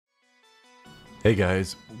Hey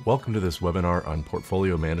guys, welcome to this webinar on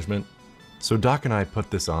portfolio management. So Doc and I put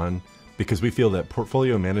this on because we feel that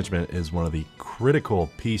portfolio management is one of the critical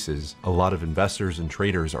pieces a lot of investors and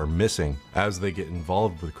traders are missing as they get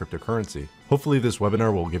involved with cryptocurrency. Hopefully this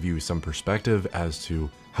webinar will give you some perspective as to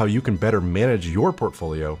how you can better manage your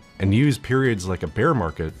portfolio and use periods like a bear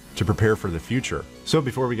market to prepare for the future. So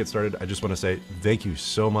before we get started, I just want to say thank you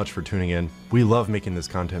so much for tuning in. We love making this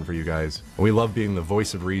content for you guys. We love being the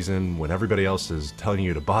voice of reason when everybody else is telling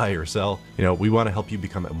you to buy or sell. We want to help you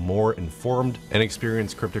become a more informed and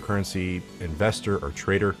experienced cryptocurrency investor or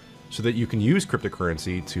trader so that you can use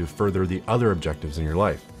cryptocurrency to further the other objectives in your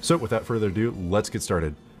life. So without further ado, let's get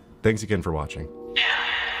started. Thanks again for watching.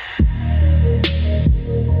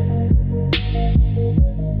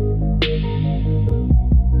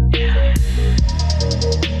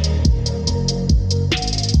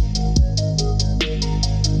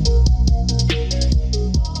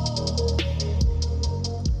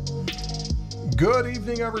 Good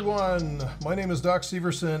evening, everyone. My name is Doc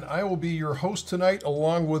Severson. I will be your host tonight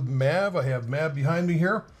along with Mav. I have Mav behind me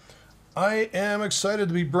here. I am excited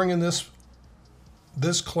to be bringing this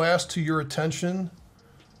class to your attention.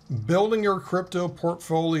 Building your crypto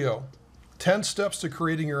portfolio. 10 steps to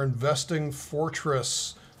creating your investing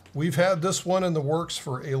fortress. We've had this one in the works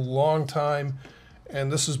for a long time,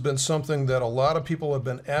 and this has been something that a lot of people have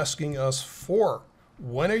been asking us for.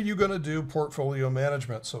 When are you going to do portfolio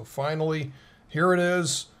management? So finally, here it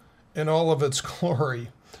is in all of its glory,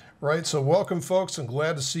 right? So welcome, folks. I'm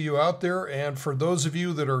glad to see you out there. And for those of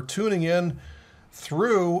you that are tuning in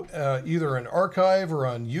through either an archive or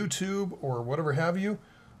on YouTube or whatever have you,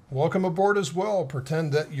 welcome aboard as well.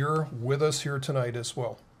 Pretend that you're with us here tonight as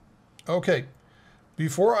well. Okay,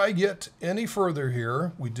 before I get any further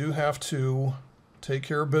here, we do have to take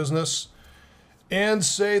care of business and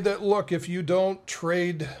say that, look, if you don't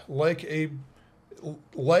trade like a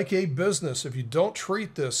business, if you don't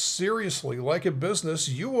treat this seriously like a business,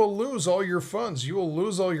 you will lose all your funds. You will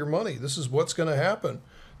lose all your money. This is what's going to happen.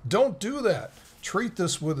 Don't do that. Treat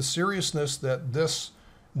this with the seriousness that this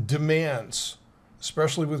demands,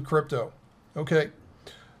 especially with crypto. Okay,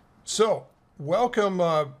 so welcome.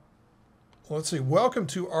 Welcome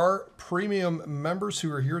to our premium members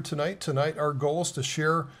who are here tonight. Tonight, our goal is to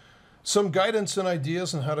share some guidance and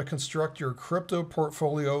ideas on how to construct your crypto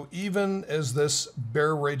portfolio, even as this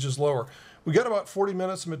bear rages lower. We got about 40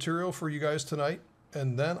 minutes of material for you guys tonight,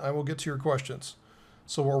 and then I will get to your questions.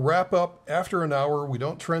 So we'll wrap up after an hour. We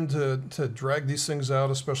don't tend to drag these things out,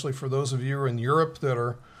 especially for those of you in Europe that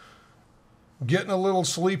are getting a little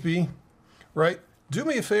sleepy, right? Do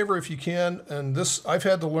me a favor if you can, and this, I've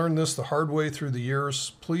had to learn this the hard way through the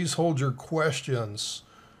years. Please hold your questions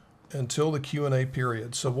until the Q&A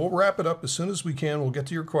period. So we'll wrap it up as soon as we can. We'll get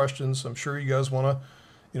to your questions. I'm sure you guys want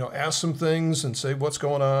to, ask some things and say what's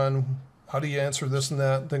going on, how do you answer this and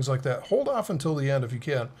that, and things like that. Hold off until the end if you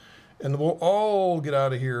can, and we'll all get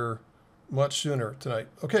out of here much sooner tonight.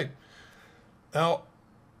 Okay. Now,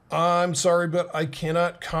 I'm sorry, but I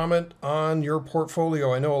cannot comment on your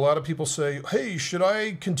portfolio. I know a lot of people say, hey, should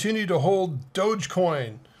I continue to hold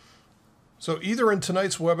Dogecoin? So either in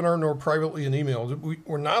tonight's webinar nor privately in email,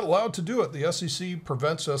 we're not allowed to do it. The SEC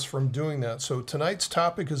prevents us from doing that. So tonight's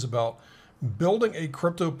topic is about building a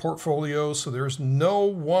crypto portfolio. So there's no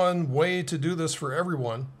one way to do this for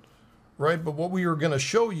everyone, right? But what we are going to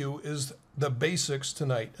show you is the basics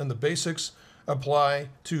tonight, and the basics apply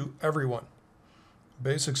to everyone.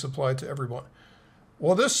 Basics apply to everyone.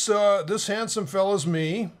 Well, this handsome fella's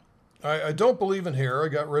me. I don't believe in hair. I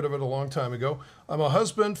got rid of it a long time ago. I'm a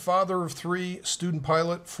husband, father of 3, student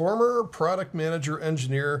pilot, former product manager,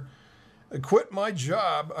 engineer. I quit my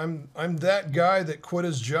job. I'm that guy that quit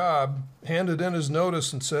his job, handed in his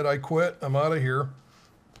notice and said, I quit, I'm out of here.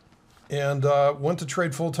 And went to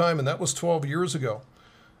trade full time, and that was 12 years ago.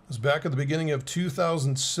 It was back at the beginning of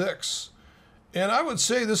 2006. And I would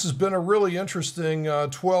say this has been a really interesting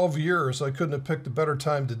 12 years. I couldn't have picked a better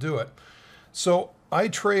time to do it. So I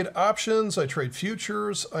trade options, I trade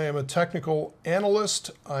futures, I am a technical analyst,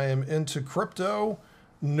 I am into crypto,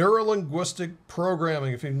 neurolinguistic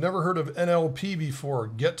programming. If you've never heard of NLP before,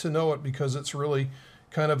 get to know it because it's really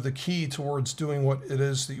kind of the key towards doing what it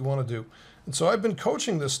is that you want to do. And so I've been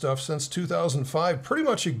coaching this stuff since 2005, pretty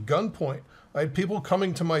much at gunpoint. I had people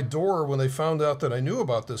coming to my door when they found out that I knew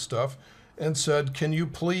about this stuff and said, can you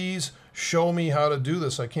please show me how to do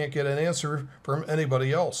this? I can't get an answer from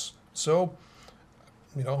anybody else. So,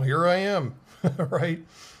 here I am, right?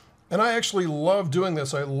 And I actually love doing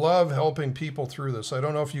this. I love helping people through this. I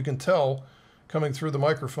don't know if you can tell coming through the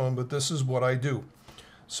microphone, but this is what I do.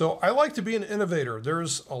 So I like to be an innovator.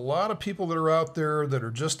 There's a lot of people that are out there that are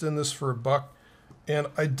just in this for a buck. And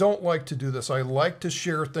I don't like to do this. I like to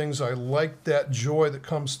share things. I like that joy that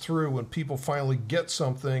comes through when people finally get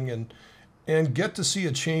something and get to see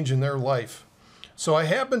a change in their life. So I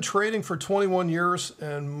have been trading for 21 years,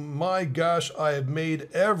 and my gosh, I have made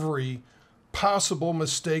every possible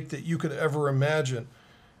mistake that you could ever imagine.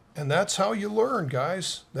 And that's how you learn,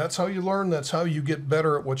 guys. That's how you learn. That's how you get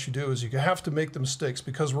better at what you do, is you have to make the mistakes,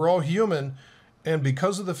 because we're all human. And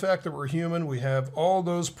because of the fact that we're human, we have all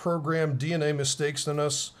those programmed DNA mistakes in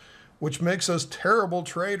us, which makes us terrible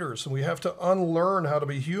traders. And we have to unlearn how to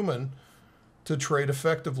be human to trade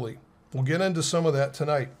effectively. We'll get into some of that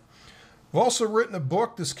tonight. I've also written a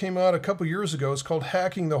book. This came out a couple years ago. It's called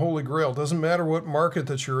Hacking the Holy Grail. It doesn't matter what market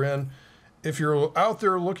that you're in. If you're out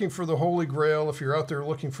there looking for the Holy Grail, if you're out there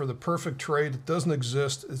looking for the perfect trade, it doesn't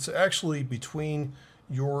exist. It's actually between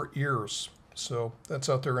your ears. So that's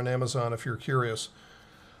out there on Amazon if you're curious.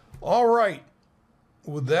 All right.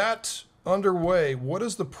 With that underway, what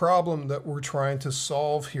is the problem that we're trying to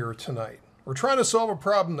solve here tonight? We're trying to solve a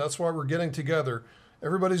problem. That's why we're getting together.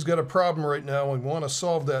 Everybody's got a problem right now, and we want to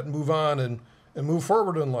solve that and move on and move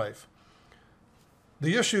forward in life.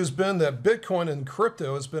 The issue has been that Bitcoin and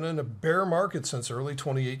crypto has been in a bear market since early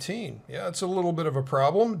 2018. Yeah, it's a little bit of a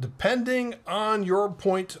problem, depending on your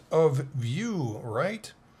point of view,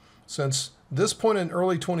 right? Since this point in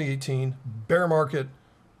early 2018, bear market,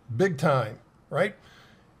 big time, right?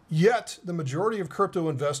 Yet, the majority of crypto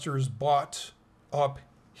investors bought up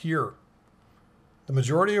here. The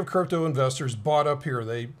majority of crypto investors bought up here.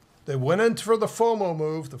 They went in for the FOMO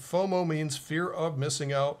move. The FOMO means fear of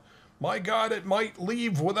missing out. My God, it might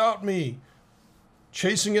leave without me.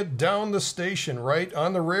 Chasing it down the station, right?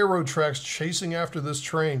 On the railroad tracks, chasing after this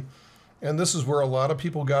train. And this is where a lot of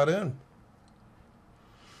people got in.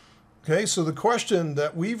 Okay, so the question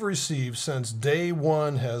that we've received since day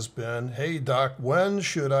one has been, hey, Doc, when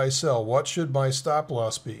should I sell? What should my stop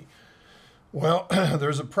loss be? Well,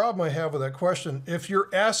 there's a problem I have with that question. If you're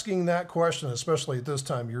asking that question, especially at this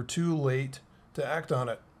time, you're too late to act on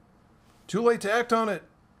it. Too late to act on it.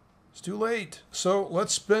 It's too late. So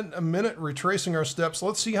let's spend a minute retracing our steps.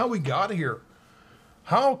 Let's see how we got here.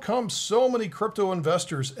 How come so many crypto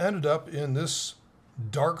investors ended up in this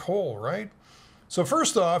dark hole, right? So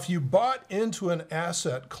first off, you bought into an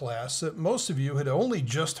asset class that most of you had only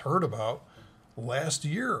just heard about last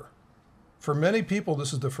year. For many people,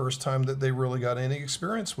 this is the first time that they really got any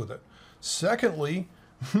experience with it. Secondly,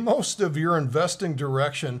 most of your investing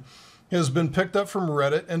direction has been picked up from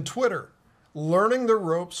Reddit and Twitter, learning the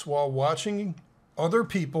ropes while watching other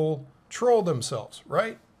people troll themselves,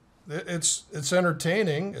 right? It's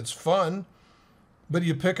entertaining, it's fun, but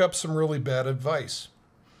you pick up some really bad advice.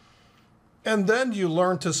 And then you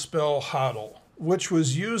learn to spell HODL, which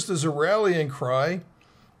was used as a rallying cry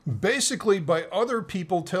basically by other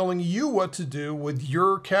people telling you what to do with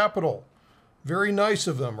your capital. Very nice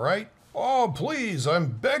of them, right? Oh, please, I'm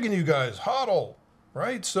begging you guys, HODL,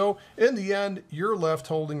 right? So in the end, you're left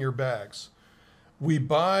holding your bags. We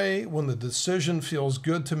buy when the decision feels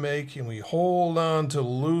good to make, and we hold on to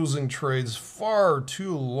losing trades far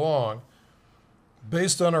too long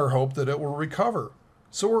based on our hope that it will recover.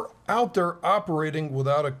 So we're out there operating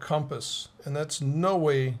without a compass, and that's no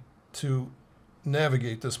way to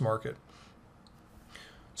navigate this market.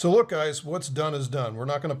 So look, guys, what's done is done. We're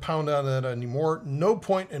not going to pound on that anymore. No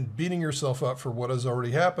point in beating yourself up for what has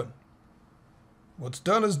already happened. What's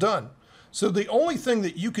done is done. So the only thing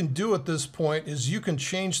that you can do at this point is you can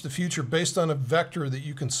change the future based on a vector that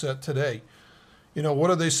you can set today. You know, what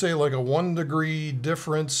do they say, like a 1 degree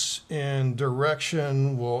difference in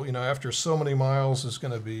direction? Well, you know, after so many miles is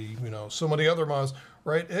going to be, you know, so many other miles,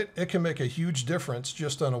 right? It can make a huge difference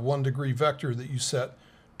just on a 1 degree vector that you set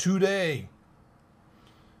today.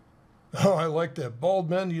 Oh, I like that. Bald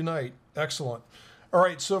men unite. Excellent. All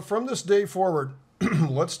right, so from this day forward,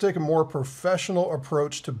 let's take a more professional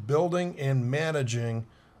approach to building and managing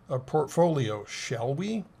a portfolio, shall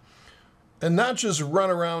we? And not just run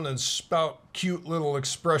around and spout cute little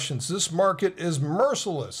expressions. This market is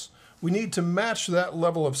merciless. We need to match that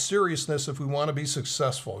level of seriousness if we want to be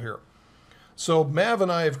successful here. So Mav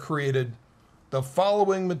and I have created the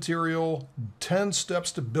following material, 10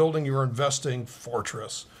 steps to building your investing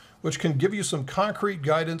fortress, which can give you some concrete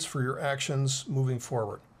guidance for your actions moving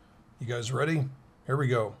forward. You guys ready? Here we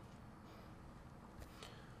go.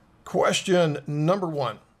 Question number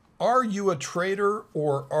 1. Are you a trader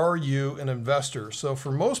or are you an investor? So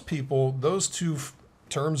for most people, those two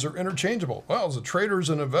terms are interchangeable. Well, as a trader is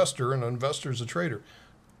an investor and an investor is a trader.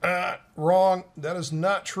 Wrong. That is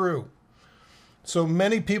not true. So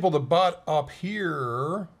many people that bought up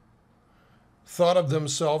here thought of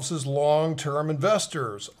themselves as long-term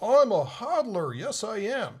investors. I'm a hodler. Yes, I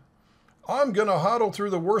am. I'm going to hodl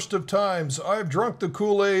through the worst of times. I've drunk the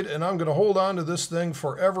Kool-Aid and I'm going to hold on to this thing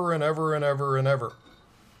forever and ever and ever and ever.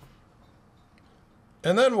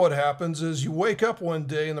 And then what happens is you wake up one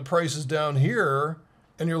day and the price is down here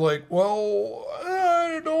and you're like, well,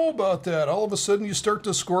 I don't know about that. All of a sudden you start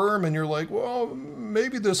to squirm and you're like, well,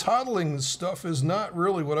 maybe this hodling stuff is not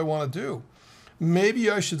really what I want to do. Maybe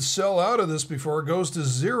I should sell out of this before it goes to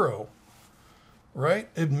zero, right?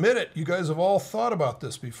 Admit it. You guys have all thought about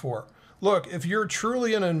this before. Look, if you're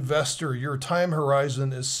truly an investor, your time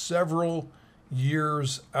horizon is several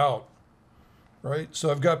years out, right? So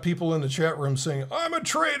I've got people in the chat room saying, I'm a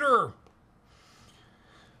trader.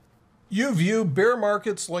 You view bear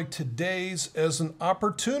markets like today's as an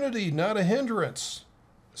opportunity, not a hindrance.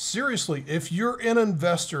 Seriously, if you're an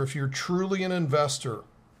investor, if you're truly an investor,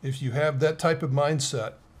 if you have that type of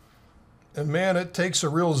mindset, and man, it takes a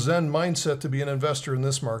real Zen mindset to be an investor in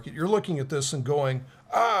this market. You're looking at this and going,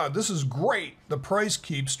 this is great. The price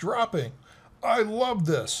keeps dropping. I love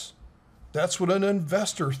this. That's what an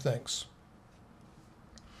investor thinks.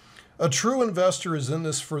 A true investor is in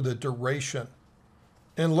this for the duration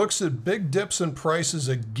and looks at big dips in price as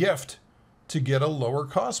a gift to get a lower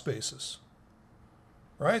cost basis.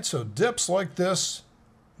 Right? So dips like this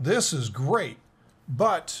is great.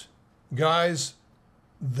 But guys,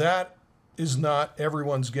 that is not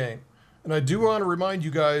everyone's game. And I do want to remind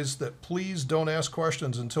you guys that please don't ask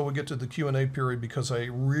questions until we get to the Q&A period because I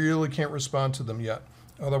really can't respond to them yet.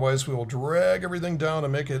 Otherwise, we will drag everything down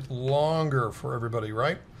and make it longer for everybody,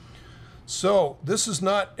 right? So this is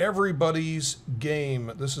not everybody's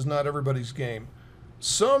game. This is not everybody's game.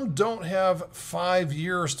 Some don't have 5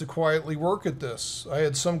 years to quietly work at this. I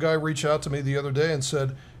had some guy reach out to me the other day and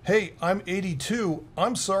said, hey, I'm 82.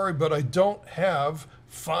 I'm sorry, but I don't have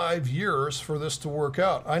 5 years for this to work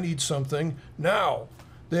out. I need something now.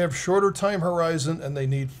 They have shorter time horizon and they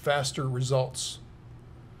need faster results.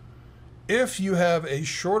 If you have a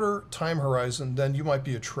shorter time horizon, then you might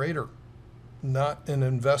be a trader, not an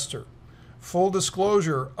investor. Full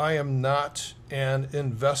disclosure, I am not an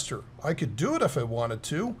investor. I could do it if I wanted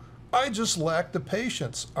to. I just lack the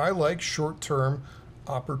patience. I like short-term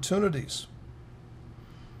opportunities.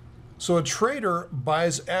 So a trader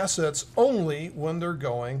buys assets only when they're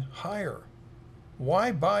going higher.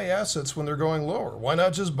 Why buy assets when they're going lower? Why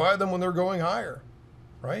not just buy them when they're going higher,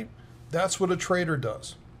 right? That's what a trader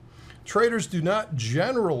does. Traders do not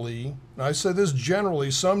generally, and I say this generally,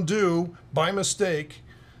 some do by mistake,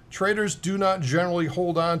 traders do not generally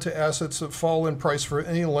hold on to assets that fall in price for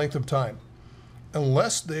any length of time,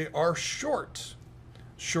 unless they are short.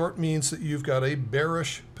 Short means that you've got a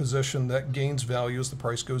bearish position that gains value as the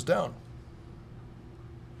price goes down.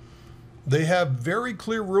 They have very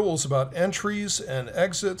clear rules about entries and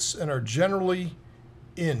exits and are generally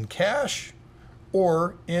in cash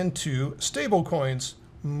or into stable coins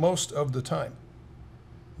most of the time.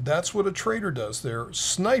 That's what a trader does. They're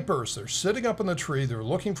snipers. They're sitting up in the tree. They're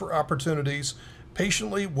looking for opportunities,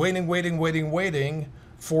 patiently waiting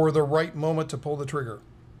for the right moment to pull the trigger.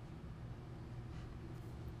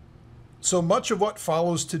 So much of what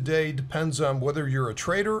follows today depends on whether you're a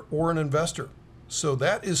trader or an investor. So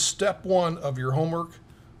that is step one of your homework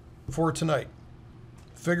for tonight.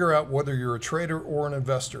 Figure out whether you're a trader or an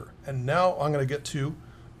investor. And now I'm going to get to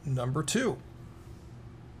number 2.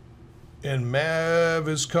 And Mav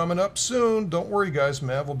is coming up soon. Don't worry, guys.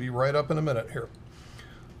 Mav will be right up in a minute here.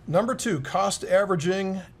 Number 2, cost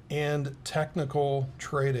averaging and technical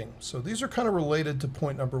trading. So these are kind of related to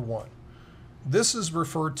point number 1. This is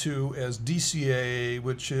referred to as DCA,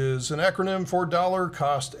 which is an acronym for dollar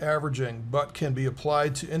cost averaging, but can be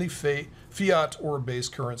applied to any fiat or base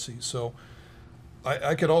currency. So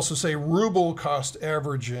I could also say ruble cost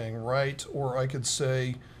averaging, right? Or I could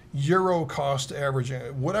say euro cost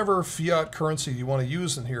averaging, whatever fiat currency you want to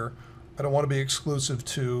use in here. I don't want to be exclusive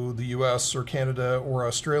to the US or Canada or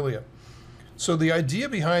Australia. So the idea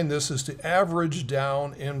behind this is to average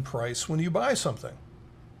down in price when you buy something.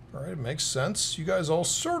 All right, it makes sense. You guys all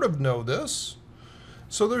sort of know this.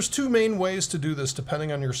 So there's 2 main ways to do this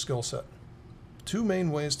depending on your skill set. 2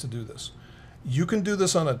 main ways to do this. You can do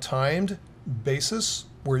this on a timed basis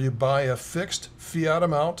where you buy a fixed fiat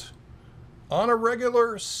amount on a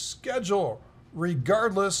regular schedule,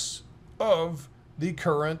 regardless of the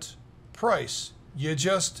current price. You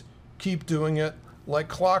just keep doing it like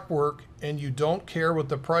clockwork and you don't care what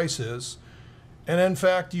the price is. And in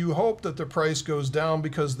fact, you hope that the price goes down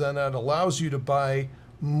because then that allows you to buy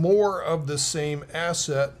more of the same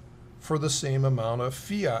asset for the same amount of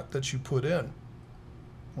fiat that you put in.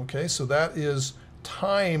 Okay, so that is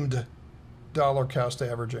timed dollar cost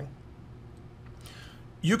averaging.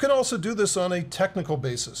 You can also do this on a technical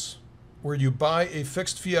basis, where you buy a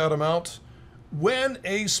fixed fiat amount when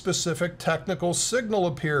a specific technical signal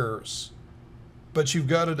appears. But you've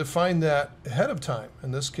got to define that ahead of time.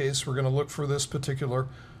 In this case, we're going to look for this particular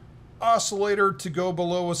oscillator to go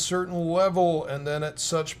below a certain level, and then at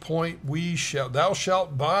such point thou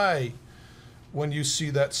shalt buy when you see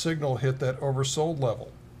that signal hit that oversold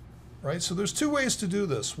level. Right? So there's two ways to do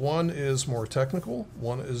this. One is more technical,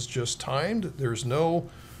 one is just timed.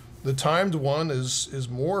 The timed one is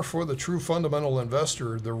more for the true fundamental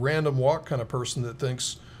investor, the random walk kind of person that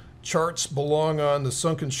thinks charts belong on the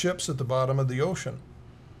sunken ships at the bottom of the ocean.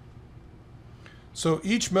 So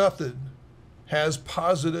each method has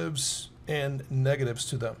positives and negatives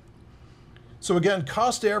to them. So again,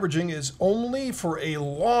 cost averaging is only for a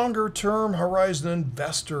longer term horizon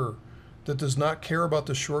investor that does not care about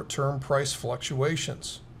the short-term price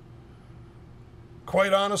fluctuations.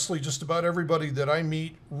 Quite honestly, just about everybody that I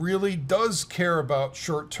meet really does care about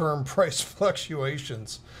short-term price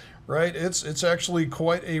fluctuations, right? It's actually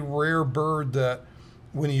quite a rare bird that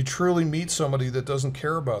when you truly meet somebody that doesn't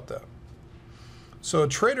care about that. So a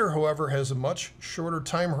trader, however, has a much shorter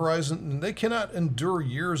time horizon, and they cannot endure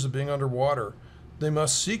years of being underwater. They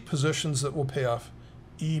must seek positions that will pay off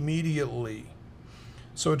immediately.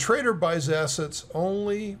 So a trader buys assets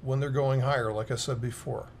only when they're going higher, like I said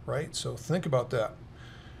before, right? So think about that.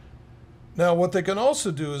 Now, what they can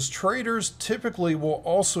also do is traders typically will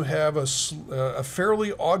also have a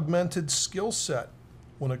fairly augmented skill set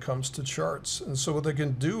when it comes to charts. And so what they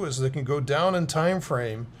can do is they can go down in time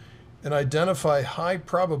frame and identify high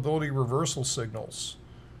probability reversal signals,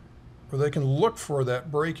 where they can look for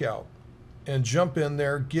that breakout and jump in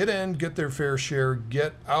there, get in, get their fair share,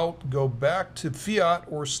 get out, go back to fiat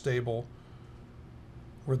or stable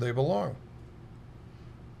where they belong.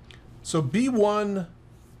 So be one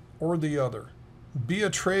or the other. Be a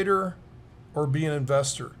trader or be an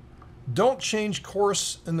investor. Don't change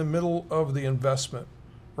course in the middle of the investment,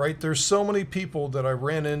 right? There's so many people that I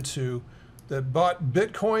ran into that bought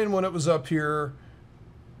Bitcoin when it was up here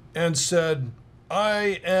and said,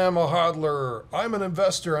 I am a hodler, I'm an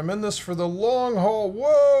investor, I'm in this for the long haul.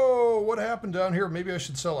 Whoa, what happened down here? Maybe I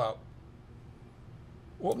should sell out.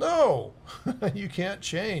 Well, no, you can't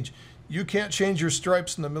change. You can't change your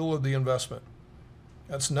stripes in the middle of the investment.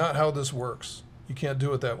 That's not how this works. You can't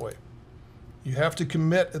do it that way. You have to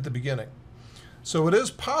commit at the beginning. So it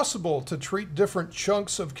is possible to treat different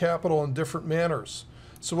chunks of capital in different manners.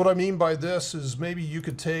 So what I mean by this is maybe you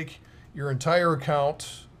could take your entire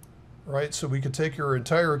account, right? So we could take your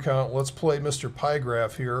entire account, let's play Mr. Pie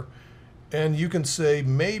Graph here, and you can say,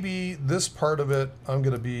 maybe this part of it, I'm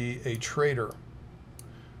going to be a trader.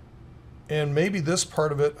 And maybe this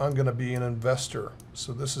part of it, I'm going to be an investor.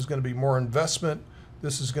 So this is going to be more investment.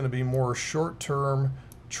 This is going to be more short-term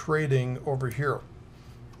trading over here.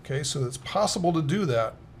 Okay, so it's possible to do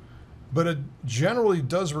that, but it generally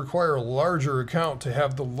does require a larger account to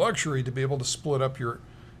have the luxury to be able to split up your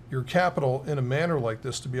capital in a manner like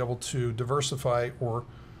this, to be able to diversify or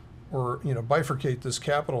bifurcate this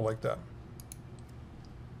capital like that.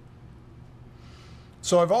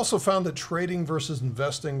 So I've also found that trading versus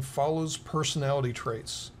investing follows personality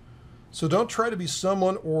traits. So don't try to be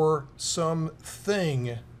someone or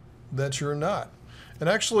something that you're not. And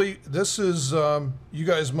actually, this is, you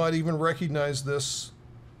guys might even recognize this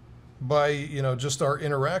by, just our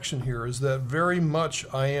interaction here, is that very much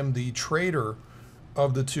I am the trader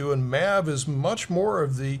of the two, and Mav is much more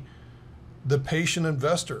of the patient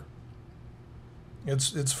investor.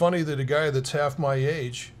 It's funny that a guy that's half my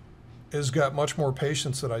age has got much more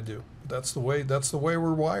patience than I do. That's the way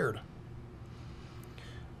we're wired.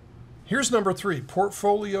 Here's number 3,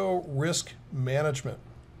 portfolio risk management.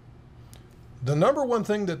 The number one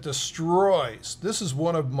thing that destroys, this is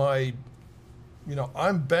one of my,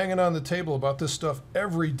 I'm banging on the table about this stuff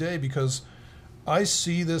every day because I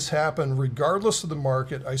see this happen regardless of the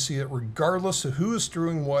market. I see it regardless of who is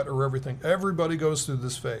doing what or everything. Everybody goes through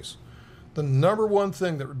this phase. The number one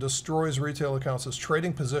thing that destroys retail accounts is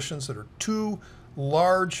trading positions that are too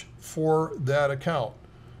large for that account.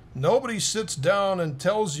 Nobody sits down and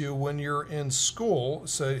tells you when you're in school,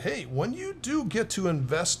 say, hey, when you do get to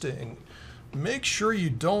investing, make sure you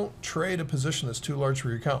don't trade a position that's too large for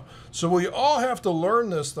your account. So we all have to learn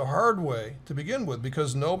this the hard way to begin with,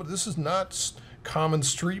 because this is not common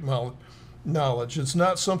street knowledge. It's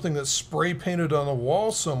not something that's spray painted on a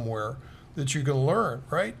wall somewhere that you can learn,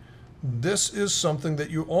 right? This is something that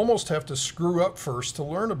you almost have to screw up first to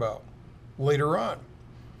learn about later on.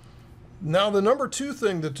 Now, the number 2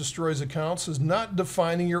 thing that destroys accounts is not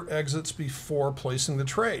defining your exits before placing the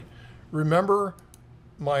trade. Remember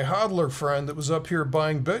my hodler friend that was up here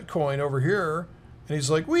buying Bitcoin over here, and he's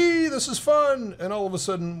like, wee, this is fun. And all of a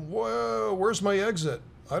sudden, whoa, where's my exit?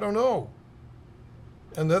 I don't know.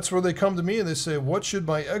 And that's where they come to me and they say, what should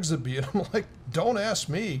my exit be? And I'm like, don't ask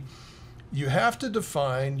me. You have to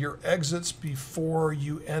define your exits before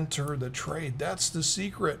you enter the trade. That's the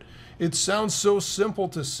secret. It sounds so simple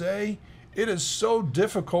to say. It is so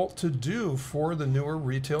difficult to do for the newer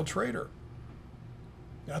retail trader.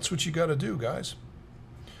 That's what you got to do, guys.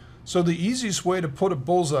 So the easiest way to put a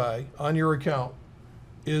bullseye on your account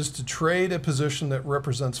is to trade a position that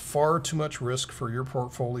represents far too much risk for your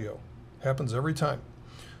portfolio. Happens every time.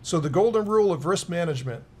 So the golden rule of risk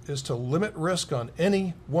management is to limit risk on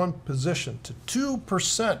any one position to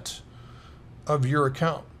 2% of your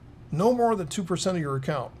account. No more than 2% of your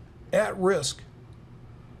account at risk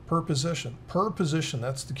per position. Per position,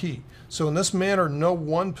 that's the key. So in this manner, no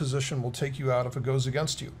one position will take you out if it goes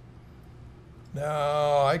against you.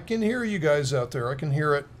 Now, I can hear you guys out there. I can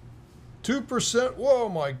hear it. 2%, whoa,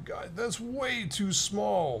 my God, that's way too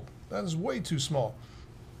small. That is way too small.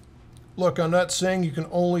 Look, I'm not saying you can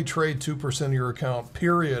only trade 2% of your account,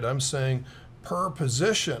 period. I'm saying per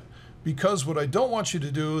position, because what I don't want you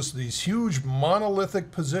to do is these huge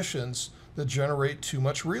monolithic positions that generate too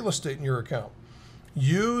much real estate in your account.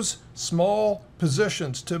 Use small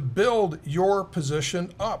positions to build your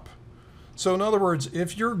position up. So in other words,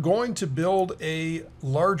 if you're going to build a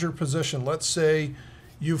larger position, let's say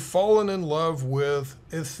you've fallen in love with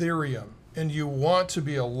Ethereum and you want to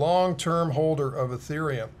be a long-term holder of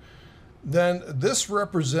Ethereum, then this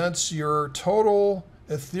represents your total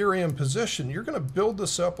Ethereum position. You're going to build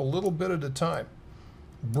this up a little bit at a time,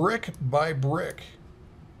 brick by brick,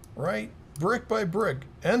 right? Brick by brick.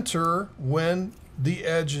 Enter when the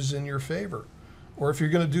edge is in your favor. Or if you're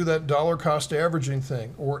going to do that dollar cost averaging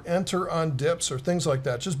thing, or enter on dips or things like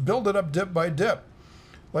that, just build it up dip by dip.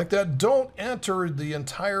 Like that, don't enter the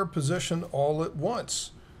entire position all at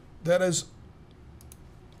once. That is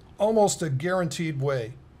almost a guaranteed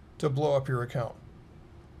way to blow up your account.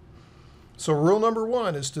 So rule number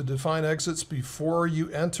one is to define exits before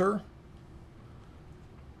you enter.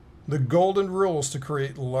 The golden rule is to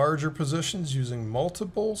create larger positions using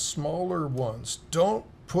multiple smaller ones. Don't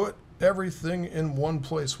put everything in one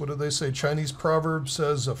place. What do they say? Chinese proverb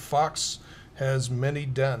says a fox has many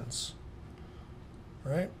dens,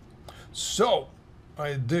 right? So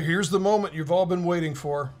here's the moment you've all been waiting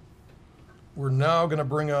for. We're now going to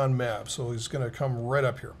bring on Mab. So he's going to come right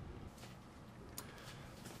up here.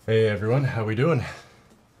 Hey everyone, how we doing?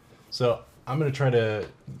 So I'm going to try to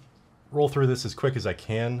roll through this as quick as I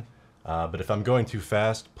can, but if I'm going too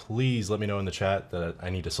fast, please let me know in the chat that I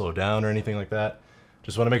need to slow down or anything like that.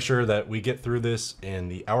 Just want to make sure that we get through this in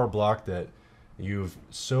the hour block that you've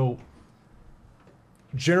so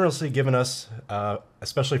generously given us,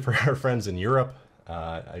 especially for our friends in Europe.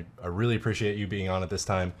 I really appreciate you being on at this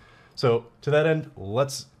time. So to that end,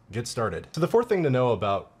 let's get started. So the fourth thing to know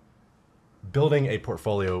about building a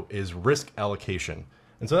portfolio is risk allocation.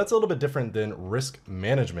 And so that's a little bit different than risk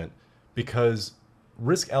management, because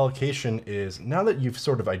risk allocation is, now that you've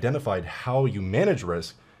sort of identified how you manage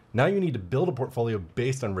risk, now you need to build a portfolio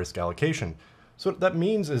based on risk allocation. So what that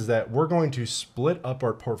means is that we're going to split up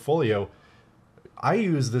our portfolio. I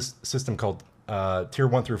use this system called tier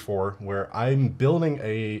 1 through 4, where I'm building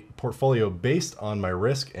a portfolio based on my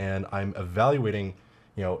risk, and I'm evaluating,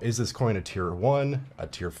 you know, is this coin a tier 1, a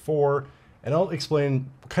tier 4, and I'll explain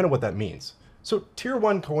kind of what that means. So tier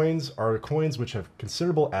 1 coins are coins which have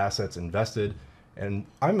considerable assets invested, and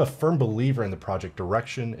I'm a firm believer in the project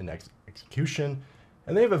direction and execution,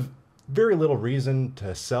 and they have a very little reason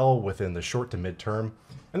to sell within the short to mid term.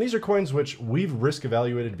 And these are coins which we've risk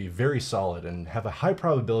evaluated to be very solid and have a high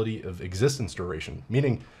probability of existence duration,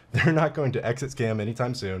 meaning they're not going to exit scam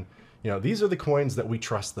anytime soon. You know, these are the coins that we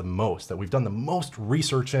trust the most, that we've done the most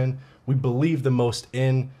research in, we believe the most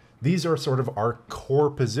in. These are sort of our core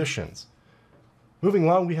positions. Moving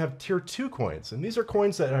along, we have tier 2 coins, and these are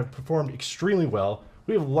coins that have performed extremely well.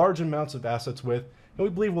 We have large amounts of assets with, and we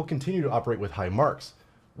believe we'll continue to operate with high marks.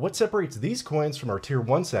 What separates these coins from our tier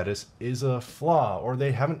 1 status is a flaw, or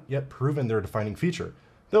they haven't yet proven their defining feature,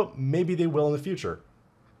 though maybe they will in the future.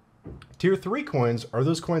 Tier 3 coins are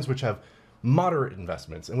those coins which have moderate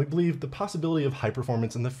investments, and we believe the possibility of high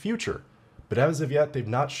performance in the future, but as of yet, they've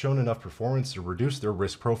not shown enough performance to reduce their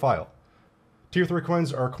risk profile. Tier 3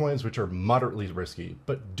 coins are coins which are moderately risky,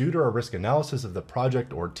 but due to our risk analysis of the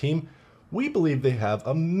project or team, we believe they have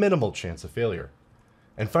a minimal chance of failure.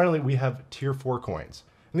 And finally, we have tier 4 coins.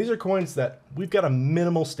 And these are coins that we've got a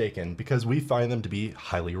minimal stake in because we find them to be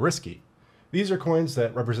highly risky. These are coins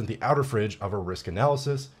that represent the outer fringe of our risk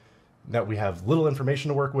analysis. that we have little information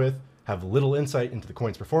to work with, have little insight into the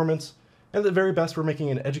coin's performance, and at the very best, we're making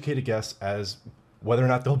an educated guess as whether or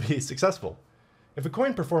not they'll be successful. If a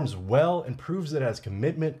coin performs well and proves it has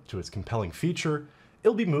commitment to its compelling feature,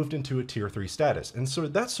 it'll be moved into a tier 3 status. And so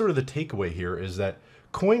that's sort of the takeaway here, is that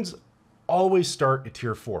coins always start at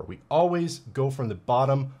tier 4. We always go from the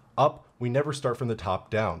bottom up. We never start from the top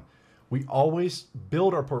down. We always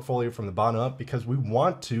build our portfolio from the bottom up because we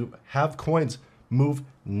want to have coins move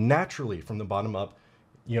naturally from the bottom up,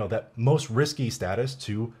 that most risky status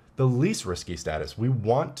to the least risky status. We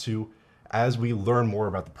want to, as we learn more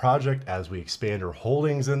about the project, as we expand our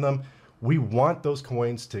holdings in them, we want those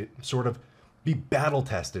coins to sort of be battle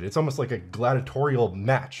tested. It's almost like a gladiatorial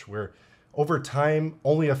match where over time,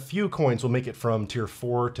 only a few coins will make it from tier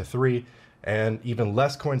 4 to 3, and even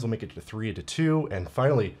less coins will make it to 3 to 2. And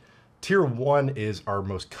finally, tier 1 is our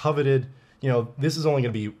most coveted. This is only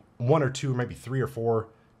going to be 1 or 2, or maybe 3 or 4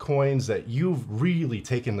 coins that you've really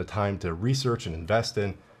taken the time to research and invest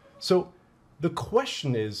in. So the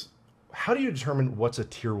question is, how do you determine what's a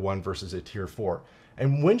tier 1 versus a tier 4?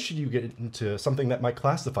 And when should you get into something that might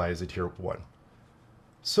classify as a tier 1?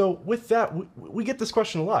 So with that, we get this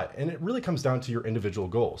question a lot, and it really comes down to your individual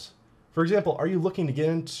goals. For example, are you looking to get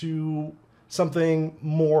into something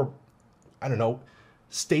more,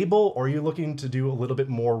 stable, or are you looking to do a little bit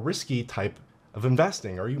more risky type of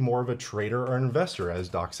investing? Are you more of a trader or an investor, as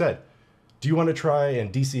Doc said? Do you want to try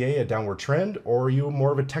and DCA a downward trend, or are you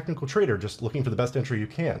more of a technical trader just looking for the best entry you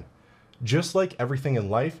can? Just like everything in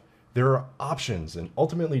life, there are options, and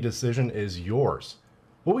ultimately decision is yours.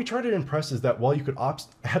 What we try to impress is that while you could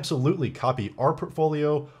absolutely copy our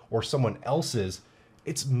portfolio or someone else's,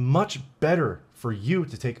 it's much better for you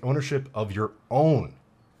to take ownership of your own.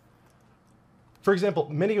 For example,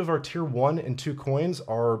 many of our tier 1 and 2 coins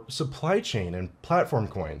are supply chain and platform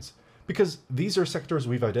coins, because these are sectors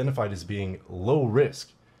we've identified as being low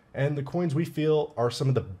risk, and the coins we feel are some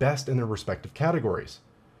of the best in their respective categories.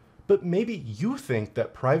 But maybe you think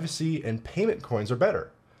that privacy and payment coins are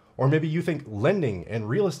better. Or maybe you think lending and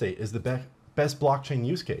real estate is the best blockchain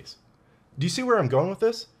use case. Do you see where I'm going with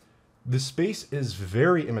this? The space is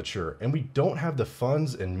very immature, and we don't have the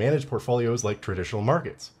funds and managed portfolios like traditional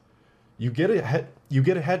markets. You get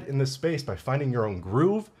ahead in this space by finding your own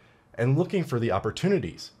groove and looking for the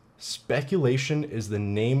opportunities. Speculation is the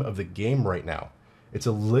name of the game right now. It's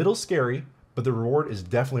a little scary, but the reward is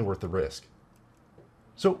definitely worth the risk.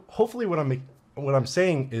 So hopefully what I'm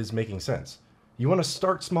saying is making sense. You want to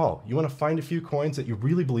start small. You want to find a few coins that you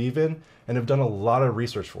really believe in and have done a lot of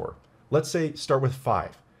research for. Let's say start with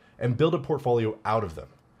 5 and build a portfolio out of them.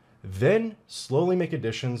 Then slowly make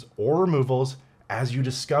additions or removals as you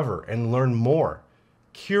discover and learn more.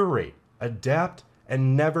 Curate, adapt,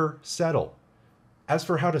 and never settle. As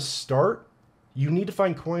for how to start, you need to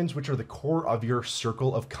find coins which are the core of your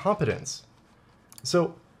circle of competence.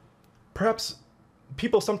 So perhaps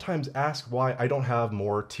people sometimes ask why I don't have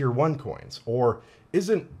more tier 1 coins, or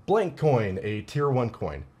isn't blank coin a tier 1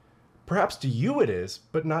 coin? Perhaps to you it is,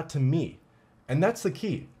 but not to me. And that's the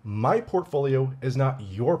key. My portfolio is not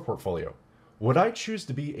your portfolio. What I choose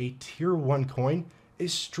to be a tier 1 coin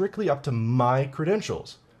is strictly up to my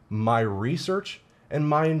credentials, my research, and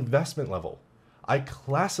my investment level. I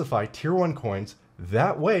classify tier 1 coins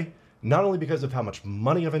that way, not only because of how much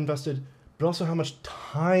money I've invested, but also how much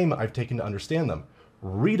time I've taken to understand them,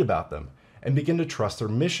 read about them, and begin to trust their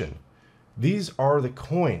mission. These are the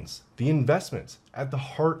coins, the investments, at the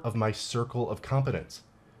heart of my circle of competence.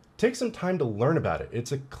 Take some time to learn about it.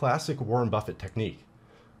 It's a classic Warren Buffett technique.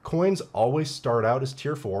 Coins always start out as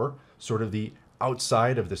tier 4, sort of the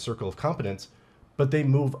outside of the circle of competence, but they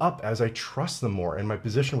move up as I trust them more and my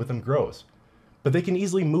position with them grows. But they can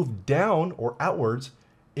easily move down or outwards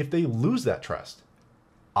if they lose that trust.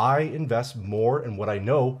 I invest more in what I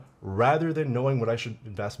know rather than knowing what I should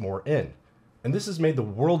invest more in. And this has made the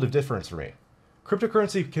world of difference for me.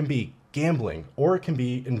 Cryptocurrency can be gambling or it can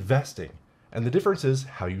be investing, and the difference is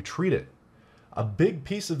how you treat it. A big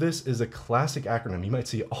piece of this is a classic acronym you might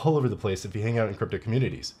see all over the place if you hang out in crypto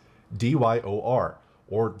communities, DYOR,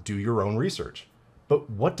 or do your own research. But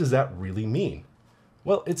what does that really mean?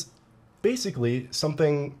 Well, it's basically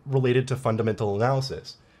something related to fundamental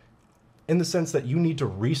analysis, in the sense that you need to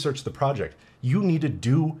research the project. You need to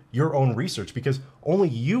do your own research because only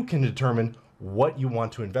you can determine what you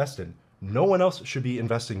want to invest in. No one else should be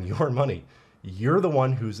investing your money. You're the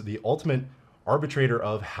one who's the ultimate arbitrator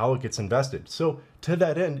of how it gets invested. So to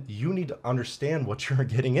that end, you need to understand what you're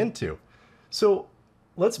getting into. So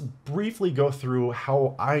let's briefly go through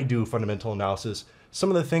how I do fundamental analysis,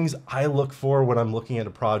 some of the things I look for when I'm looking at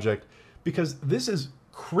a project, because this is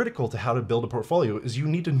critical to how to build a portfolio is you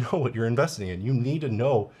need to know what you're investing in. You need to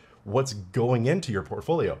know what's going into your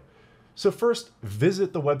portfolio. So first,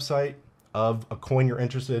 visit the website of a coin you're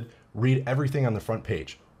interested, read everything on the front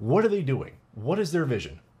page. What are they doing? What is their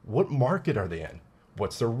vision? What market are they in?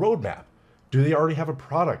 What's their roadmap? Do they already have a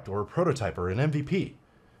product or a prototype or an MVP?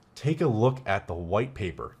 Take a look at the white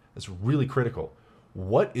paper. It's really critical.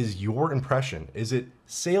 What is your impression? Is it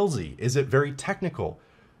salesy? Is it very technical?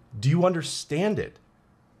 Do you understand it?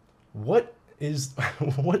 What's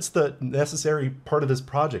the necessary part of this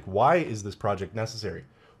project? Why is this project necessary?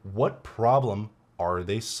 What problem are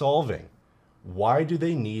they solving? Why do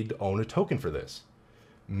they need to own a token for this?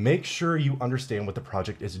 Make sure you understand what the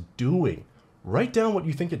project is doing. Write down what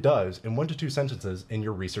you think it does in 1 to 2 sentences in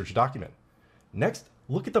your research document. Next,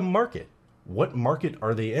 look at the market. What market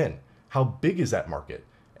are they in? How big is that market?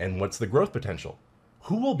 And what's the growth potential?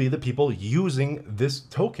 Who will be the people using this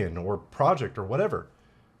token or project or whatever?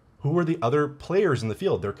 Who are the other players in the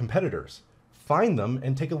field, their competitors? Find them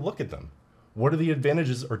and take a look at them. What are the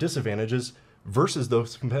advantages or disadvantages versus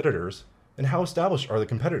those competitors? And how established are the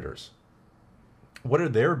competitors? What are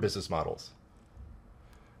their business models?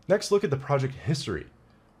 Next, look at the project history.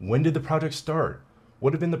 When did the project start?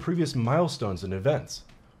 What have been the previous milestones and events?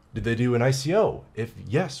 Did they do an ICO? If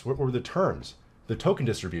yes, what were the terms? The token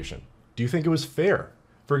distribution? Do you think it was fair?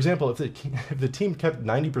 For example, if the team kept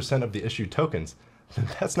 90% of the issued tokens, then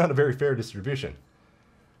that's not a very fair distribution.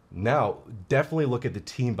 Now, definitely look at the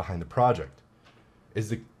team behind the project. Is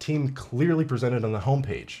the team clearly presented on the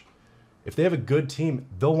homepage? If they have a good team,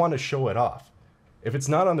 they'll want to show it off. If it's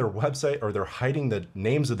not on their website or they're hiding the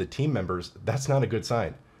names of the team members, that's not a good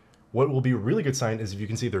sign. What will be a really good sign is if you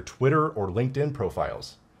can see their Twitter or LinkedIn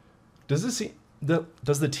profiles. Does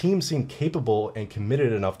the team seem capable and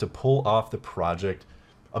committed enough to pull off the project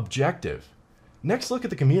objective? Next, look at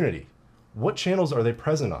the community. What channels are they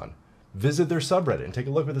present on? Visit their subreddit and take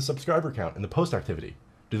a look at the subscriber count and the post activity.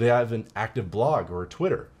 Do they have an active blog or a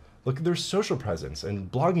Twitter? Look at their social presence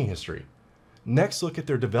and blogging history. Next, look at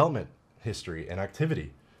their development history and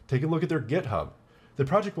activity. Take a look at their GitHub. The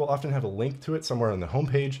project will often have a link to it somewhere on the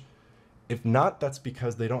homepage. If not, that's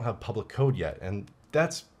because they don't have public code yet, and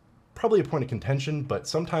that's probably a point of contention, but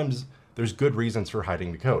sometimes there's good reasons for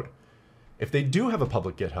hiding the code. If they do have a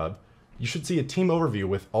public GitHub, you should see a team overview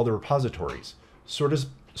with all the repositories,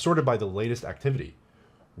 sorted by the latest activity.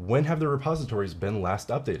 When have the repositories been last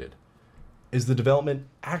updated? Is the development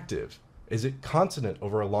active? Is it constant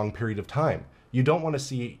over a long period of time? You don't want to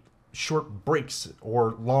see short breaks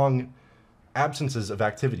or long absences of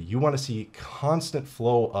activity. You want to see constant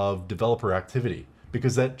flow of developer activity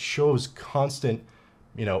because that shows constant,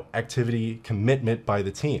 activity, commitment by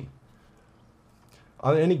the team.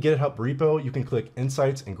 On any GitHub repo, you can click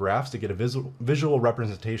Insights and Graphs to get a visual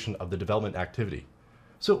representation of the development activity.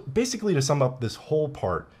 So basically, to sum up this whole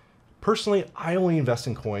part, personally, I only invest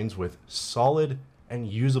in coins with solid and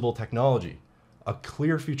usable technology, a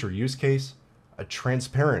clear future use case, a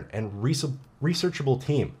transparent and researchable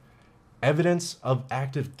team, evidence of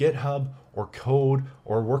active GitHub or code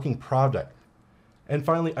or working product, and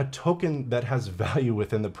finally, a token that has value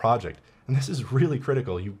within the project. And this is really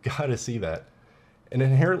critical. You've got to see that. And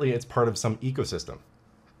inherently, it's part of some ecosystem.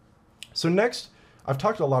 So next, I've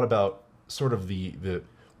talked a lot about sort of the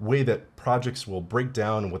way that projects will break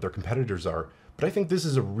down and what their competitors are, but I think this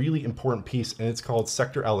is a really important piece, and it's called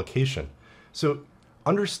sector allocation. So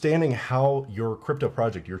understanding how your crypto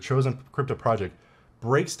project, your chosen crypto project,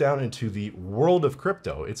 breaks down into the world of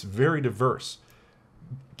crypto, it's very diverse,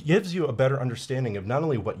 gives you a better understanding of not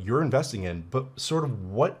only what you're investing in, but sort of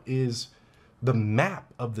what is the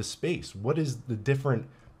map of the space. What is the different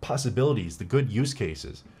possibilities, the good use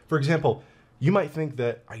cases? For example, you might think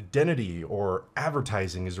that identity or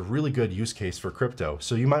advertising is a really good use case for crypto,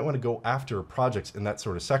 so you might want to go after projects in that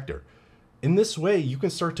sort of sector. In this way, you can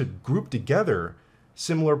start to group together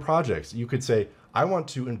similar projects. You could say, I want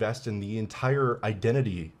to invest in the entire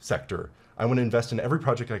identity sector. I want to invest in every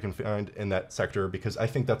project I can find in that sector because I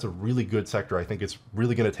think that's a really good sector. I think it's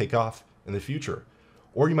really going to take off in the future.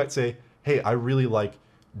 Or you might say, hey, I really like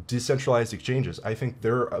decentralized exchanges. I think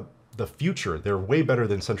they're the future. They're way better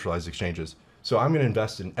than centralized exchanges. So I'm going to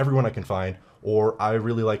invest in everyone I can find, or I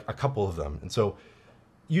really like a couple of them. And so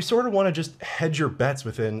you sort of want to just hedge your bets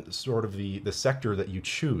within sort of the sector that you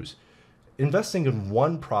choose. Investing in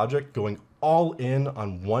one project, going all in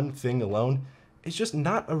on one thing alone, is just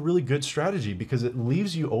not a really good strategy because it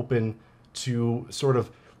leaves you open to sort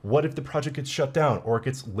of what if the project gets shut down or it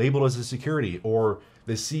gets labeled as a security or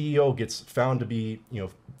the CEO gets found to be,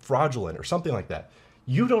 fraudulent or something like that.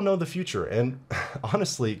 You don't know the future. And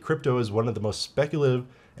honestly, crypto is one of the most speculative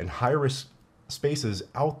and high risk spaces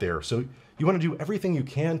out there. So you want to do everything you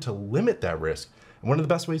can to limit that risk. And one of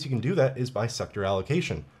the best ways you can do that is by sector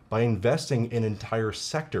allocation, by investing in entire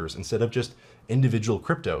sectors instead of just individual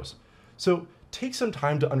cryptos. So take some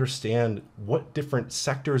time to understand what different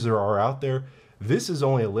sectors there are out there. This is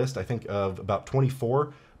only a list, I think, of about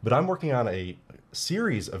 24, but I'm working on a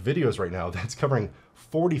series of videos right now that's covering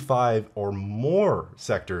 45 or more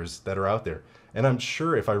sectors that are out there. And I'm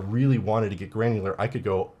sure if I really wanted to get granular, I could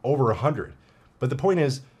go over 100. But the point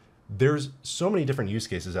is, there's so many different use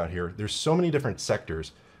cases out here. There's so many different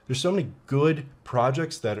sectors. There's so many good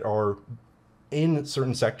projects that are in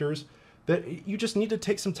certain sectors that you just need to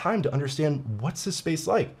take some time to understand what's this space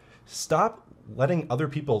like. Stop letting other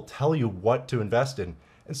people tell you what to invest in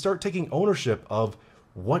and start taking ownership of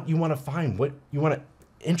what you want to find, what you want to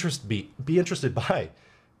be interested by,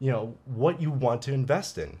 what you want to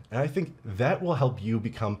invest in. And I think that will help you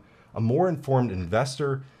become a more informed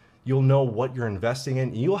investor. You'll know what you're investing in,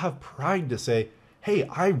 and you'll have pride to say, hey,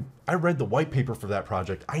 I read the white paper for that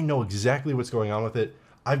project. I know exactly what's going on with it.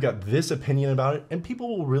 I've got this opinion about it, and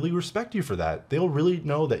people will really respect you for that. They'll really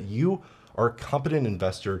know that you are a competent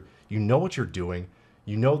investor. You know what you're doing.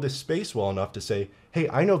 You know this space well enough to say, hey,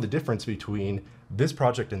 I know the difference between this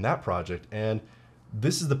project and that project, and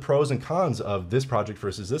this is the pros and cons of this project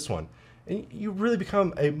versus this one. And you really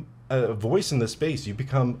become a voice in this space. You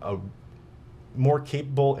become a more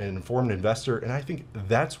capable and informed investor, and I think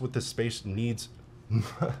that's what this space needs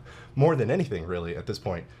more than anything, really, at this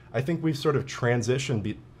point. I think we've sort of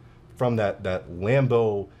transitioned from that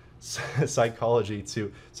Lambo psychology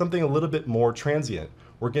to something a little bit more transient.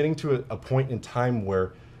 We're getting to a point in time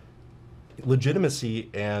where legitimacy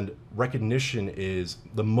and recognition is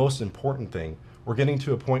the most important thing. We're getting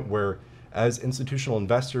to a point where, as institutional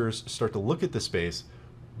investors start to look at the space,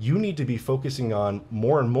 you need to be focusing on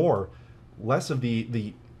more and more, less of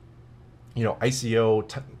the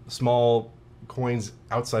ICO, small coins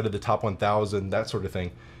outside of the top 1,000, that sort of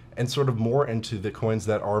thing, and sort of more into the coins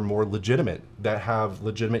that are more legitimate, that have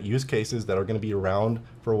legitimate use cases that are going to be around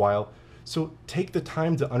for a while. So take the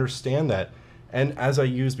time to understand that. And as I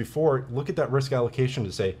used before, look at that risk allocation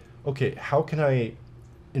to say, okay, how can I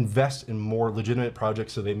invest in more legitimate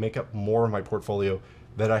projects so they make up more of my portfolio,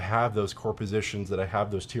 that I have those core positions, that I have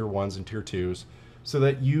those tier 1s and tier 2s, so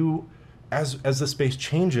that you, as the space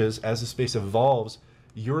changes, as the space evolves,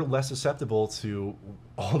 you're less susceptible to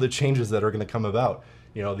all the changes that are going to come about.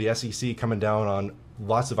 The SEC coming down on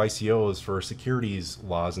lots of ICOs for securities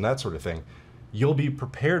laws and that sort of thing. You'll be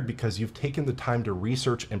prepared because you've taken the time to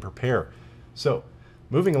research and prepare. So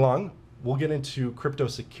moving along, we'll get into crypto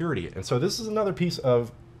security. And so this is another piece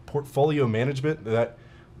of portfolio management that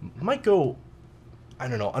might go,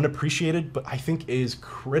 unappreciated, but I think is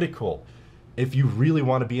critical if you really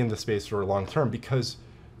want to be in the space for a long term, because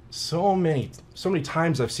so many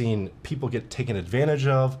times I've seen people get taken advantage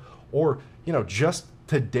of, or, just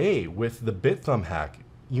today with the BitThumb hack,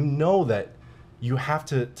 that you have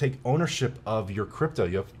to take ownership of your crypto.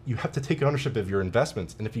 You have to take ownership of your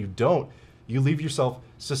investments. And if you don't, you leave yourself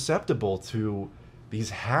susceptible to these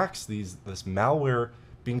hacks, this malware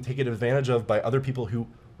being taken advantage of by other people who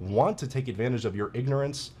want to take advantage of your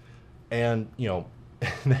ignorance and,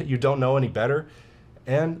 that you don't know any better.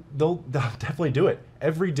 And they'll definitely do it.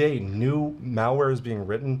 Every day, new malware is being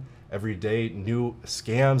written. Every day, new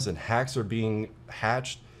scams and hacks are being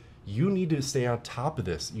hatched. You need to stay on top of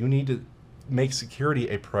this. You need to make security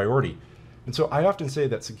a priority. And so I often say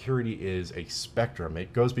that security is a spectrum.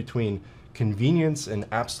 It goes between convenience and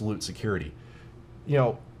absolute security.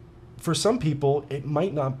 For some people, it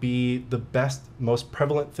might not be the best, most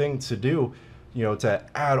prevalent thing to do, to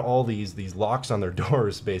add all these locks on their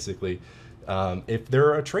doors, basically. If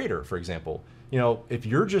they're a trader, for example, if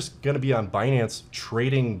you're just going to be on Binance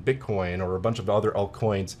trading Bitcoin or a bunch of other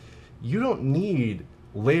altcoins, you don't need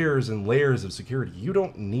layers and layers of security. You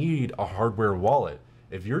don't need a hardware wallet.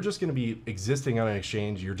 If you're just going to be existing on an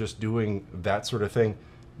exchange, you're just doing that sort of thing,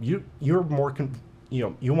 you're more,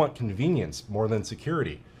 you want convenience more than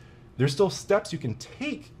security. There's still steps you can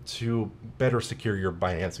take to better secure your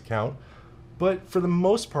Binance account, but for the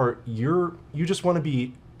most part, you just want to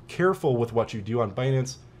be careful with what you do on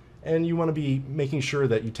Binance, and you want to be making sure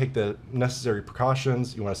that you take the necessary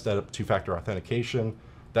precautions. You want to set up two-factor authentication,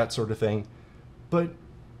 that sort of thing. But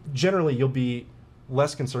generally, you'll be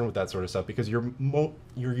less concerned with that sort of stuff because you're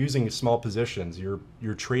using small positions.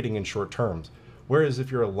 You're trading in short terms. Whereas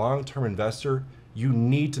if you're a long-term investor, you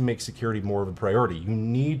need to make security more of a priority. You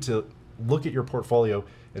need to look at your portfolio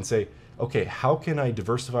and say, okay, how can I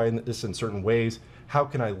diversify this in certain ways? How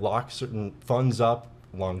can I lock certain funds up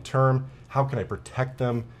long term? How can I protect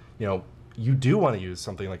them? you do want to use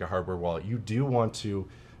something like a hardware wallet. You do want to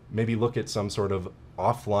maybe look at some sort of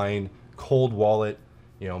offline cold wallet,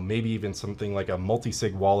 maybe even something like a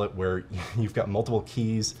multi-sig wallet where you've got multiple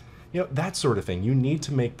keys, that sort of thing. You need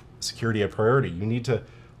to make security a priority. You need to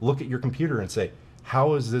look at your computer and say,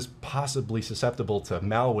 how is this possibly susceptible to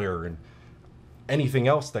malware and anything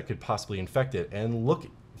else that could possibly infect it, and look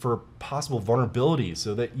for possible vulnerabilities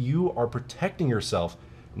so that you are protecting yourself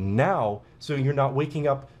now, so you're not waking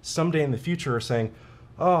up someday in the future saying,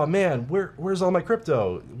 oh man, where's all my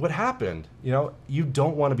crypto? What happened? You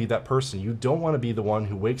don't want to be that person. You don't want to be the one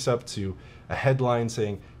who wakes up to a headline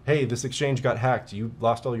saying, hey, this exchange got hacked. You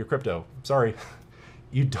lost all your crypto. Sorry.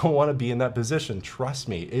 You don't want to be in that position. Trust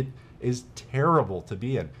me, it is terrible to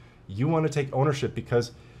be in. You want to take ownership,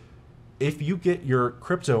 because if you get your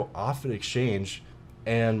crypto off an exchange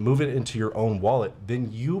and move it into your own wallet,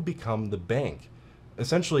 then you become the bank.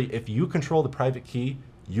 Essentially, if you control the private key,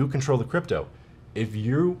 you control the crypto. If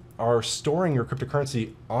you are storing your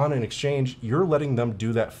cryptocurrency on an exchange, you're letting them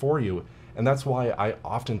do that for you. And that's why I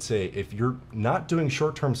often say, if you're not doing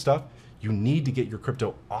short-term stuff, you need to get your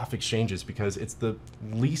crypto off exchanges, because it's the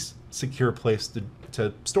least secure place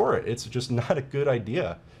to store it. It's just not a good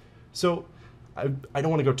idea. So I don't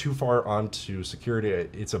want to go too far onto security.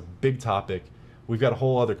 It's a big topic. We've got a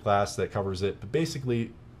whole other class that covers it, but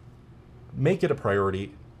basically make it a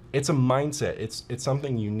priority. It's a mindset. It's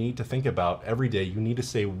something you need to think about every day. You need to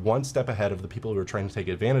stay one step ahead of the people who are trying to take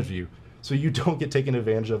advantage of you, so you don't get taken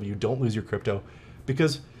advantage of, you don't lose your crypto,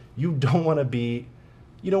 because you don't want to be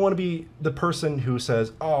the person who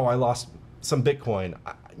says, oh, I lost some Bitcoin.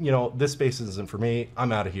 This space isn't for me.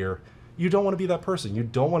 I'm out of here. You don't want to be that person. You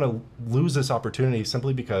don't want to lose this opportunity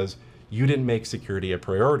simply because you didn't make security a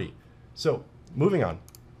priority. So moving on,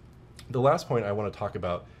 the last point I want to talk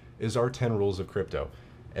about is our 10 rules of crypto.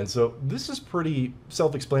 And so this is pretty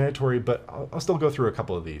self-explanatory, but I'll still go through a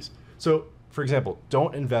couple of these. So for example,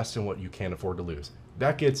 don't invest in what you can't afford to lose.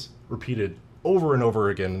 That gets repeated over and over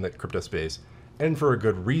again in the crypto space, and for a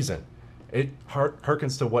good reason. It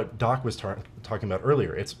harkens to what Doc was talking about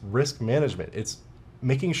earlier. It's risk management. It's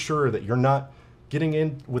making sure that you're not getting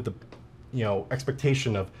in with the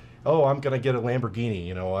expectation of, oh, I'm gonna get a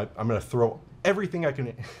Lamborghini, I'm gonna throw everything I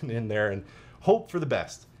can in there and hope for the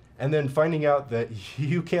best, and then finding out that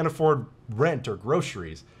you can't afford rent or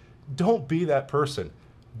groceries. Don't be that person.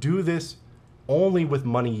 Do this only with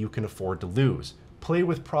money you can afford to lose. Play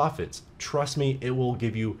with profits. Trust me, it will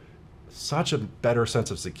give you such a better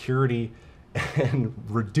sense of security and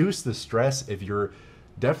reduce the stress if you're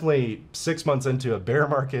definitely 6 months into a bear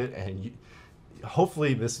market. And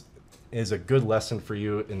hopefully this is a good lesson for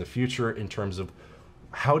you in the future in terms of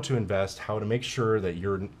how to invest, how to make sure that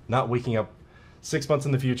you're not waking up 6 months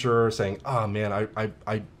in the future saying, oh man,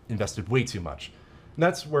 I invested way too much. And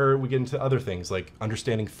that's where we get into other things like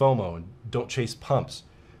understanding FOMO and don't chase pumps.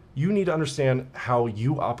 You need to understand how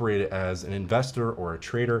you operate as an investor or a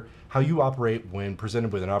trader, how you operate when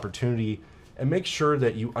presented with an opportunity, and make sure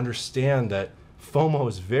that you understand that FOMO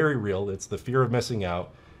is very real. It's the fear of missing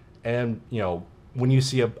out. And when you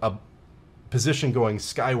see a position going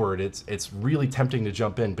skyward, it's really tempting to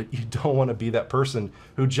jump in, but you don't want to be that person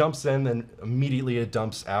who jumps in and immediately it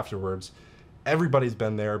dumps afterwards. Everybody's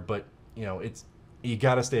been there, but you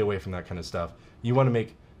got to stay away from that kind of stuff. You want to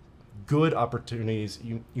make good opportunities.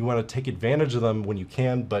 You want to take advantage of them when you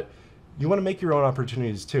can, but you want to make your own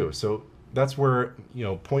opportunities too. So that's where,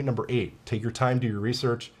 point number 8, take your time, do your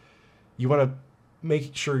research. You want to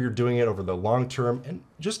make sure you're doing it over the long term and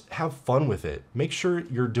just have fun with it. Make sure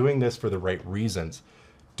you're doing this for the right reasons.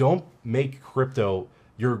 Don't make crypto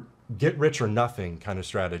your get rich or nothing kind of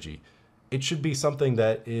strategy. It should be something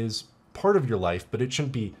that is part of your life, but it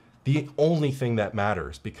shouldn't be the only thing that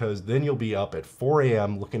matters, because then you'll be up at 4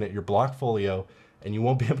 a.m. looking at your Blockfolio and you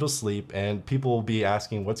won't be able to sleep and people will be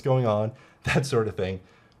asking what's going on, that sort of thing.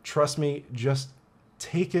 Trust me, just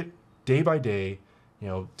take it day by day.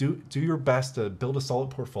 Do your best to build a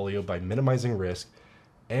solid portfolio by minimizing risk,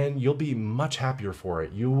 and you'll be much happier for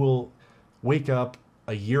it. You will wake up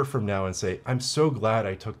a year from now and say, I'm so glad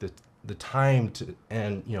I took the time to,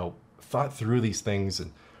 and thought through these things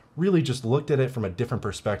and really just looked at it from a different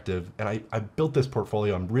perspective. And I built this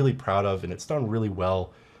portfolio I'm really proud of, and it's done really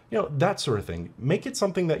well. That sort of thing. Make it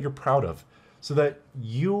something that you're proud of so that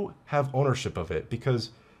you have ownership of it, because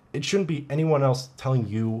it shouldn't be anyone else telling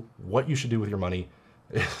you what you should do with your money.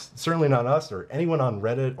 It's certainly not us or anyone on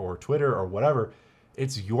Reddit or Twitter or whatever.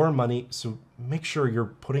 It's your money, so make sure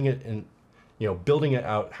you're putting it in, building it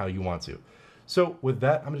out how you want to. So with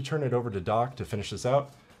that, I'm going to turn it over to Doc to finish this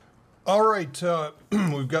out. All right,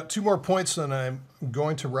 we've got 2 more points, and I'm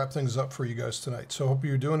going to wrap things up for you guys tonight. So I hope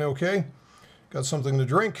you're doing okay. Got something to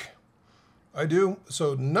drink? I do.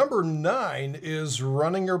 So number 9 is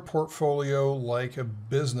running your portfolio like a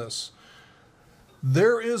business.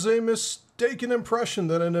 There is a mistaken impression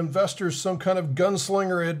that an investor is some kind of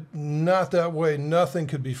gunslinger. Not that way. Nothing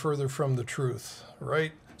could be further from the truth,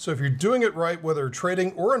 right? So if you're doing it right, whether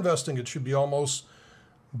trading or investing, it should be almost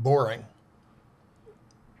boring.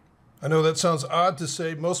 I know that sounds odd to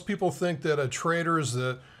say. Most people think that a trader is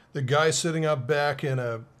the guy sitting up back in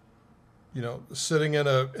a, sitting in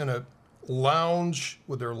a lounge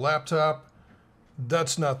with their laptop.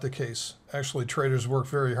 That's not the case. Actually, traders work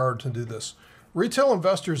very hard to do this. Retail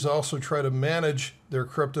investors also try to manage their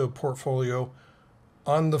crypto portfolio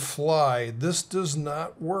on the fly. This does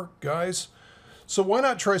not work, guys. So why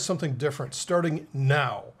not try something different starting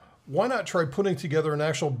now? Why not try putting together an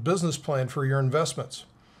actual business plan for your investments?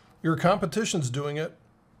 Your competition's doing it.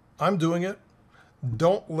 I'm doing it.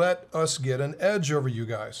 Don't let us get an edge over you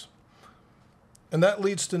guys. And that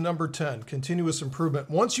leads to number 10, continuous improvement.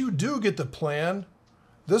 Once you do get the plan,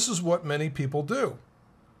 this is what many people do.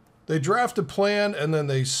 They draft a plan and then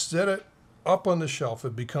they set it up on the shelf.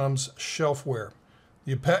 It becomes shelfware.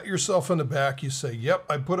 You pat yourself on the back. You say, yep,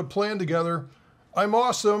 I put a plan together. I'm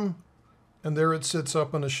awesome. And there it sits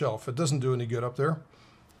up on the shelf. It doesn't do any good up there.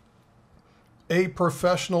 A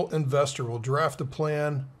professional investor will draft a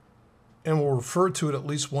plan and will refer to it at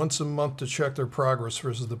least once a month to check their progress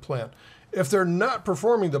versus the plan. If they're not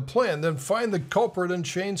performing the plan, then find the culprit and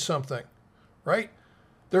change something, right?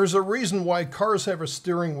 There's a reason why cars have a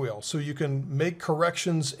steering wheel, so you can make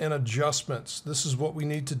corrections and adjustments. This is what we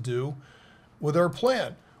need to do with our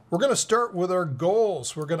plan. We're going to start with our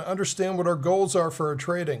goals. We're going to understand what our goals are for our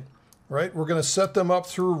trading, right? We're going to set them up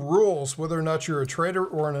through rules, whether or not you're a trader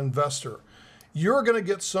or an investor. You're going to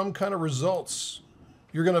get some kind of results.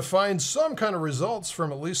 You're going to find some kind of results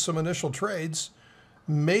from at least some initial trades.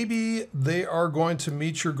 Maybe they are going to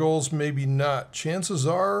meet your goals, maybe not. Chances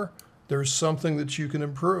are there's something that you can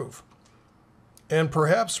improve. And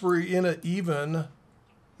perhaps we're in an even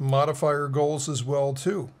modify your goals as well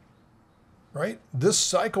too, right? This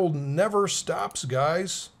cycle never stops,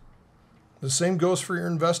 guys. The same goes for your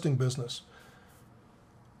investing business.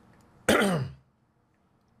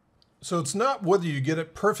 So it's not whether you get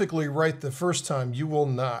it perfectly right the first time. You will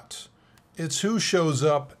not. It's who shows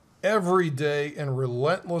up every day and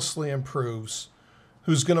relentlessly improves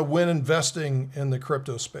who's going to win investing in the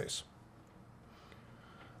crypto space.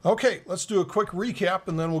 Okay, let's do a quick recap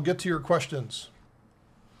and then we'll get to your questions.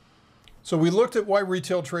 So we looked at why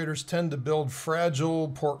retail traders tend to build fragile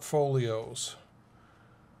portfolios.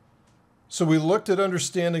 So we looked at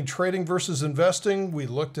understanding trading versus investing. We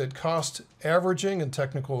looked at cost averaging and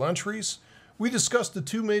technical entries. We discussed the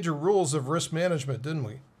 2 major rules of risk management, didn't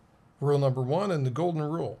we? Rule number 1 and the golden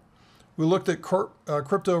rule. We looked at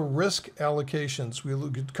crypto risk allocations.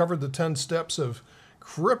 We covered the 10 steps of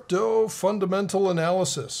crypto fundamental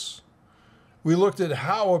analysis. We looked at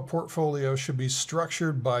how a portfolio should be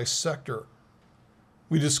structured by sector.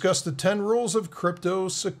 We discussed the 10 rules of crypto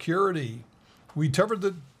security. We covered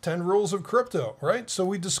the 10 rules of crypto, right? So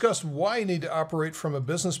we discussed why you need to operate from a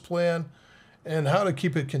business plan and how to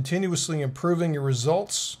keep it continuously improving your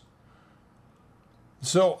results.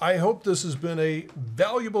 So I hope this has been a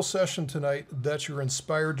valuable session tonight, that you're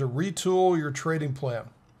inspired to retool your trading plan.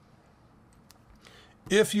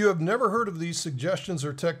 If you have never heard of these suggestions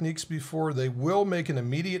or techniques before, they will make an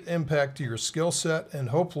immediate impact to your skill set and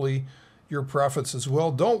hopefully your profits as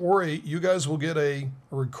well. Don't worry, you guys will get a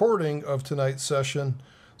recording of tonight's session.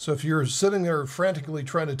 So if you're sitting there frantically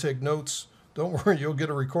trying to take notes, don't worry, you'll get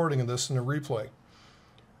a recording of this and a replay.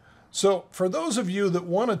 So for those of you that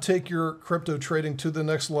want to take your crypto trading to the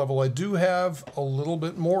next level, I do have a little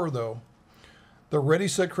bit more though. The Ready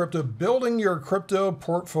Set Crypto Building Your Crypto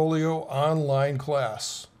Portfolio online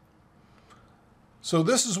class. So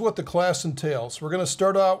this is what the class entails. We're going to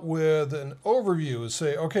start out with an overview and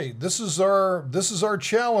say, okay, this is our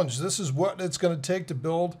challenge. This is what it's going to take to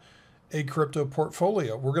build a crypto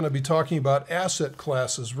portfolio. We're going to be talking about asset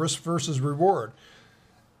classes, risk versus reward.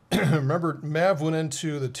 Remember, Mav went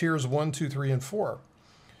into the tiers 1, 2, 3, and 4.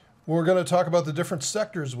 We're going to talk about the different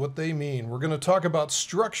sectors, what they mean. We're going to talk about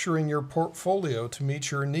structuring your portfolio to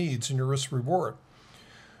meet your needs and your risk reward.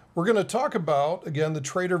 We're going to talk about, again, the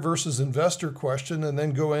trader versus investor question, and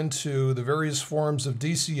then go into the various forms of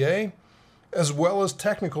DCA, as well as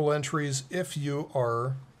technical entries if you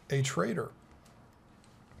are a trader.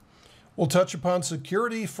 We'll touch upon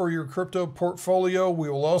security for your crypto portfolio. We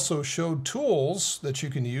will also show tools that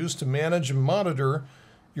you can use to manage and monitor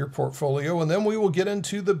your portfolio. And then we will get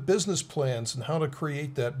into the business plans and how to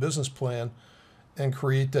create that business plan and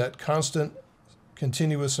create that constant,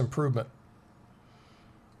 continuous improvement.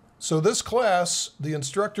 So this class, the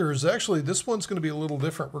instructor is actually, this one's going to be a little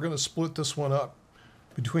different. We're going to split this one up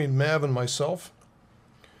between Mav and myself.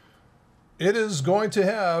 It is going to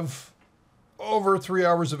have over 3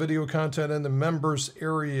 hours of video content in the members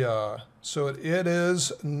area. So it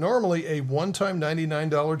is normally a one-time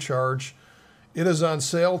 $99 charge. It is on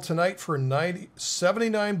sale tonight for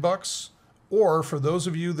 $79, or for those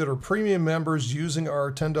of you that are premium members using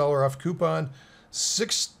our $10 off coupon,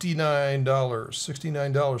 $69.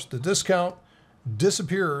 $69. The discount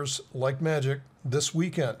disappears like magic this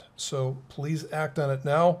weekend. So please act on it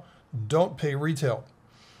now. Don't pay retail.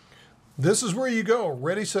 This is where you go,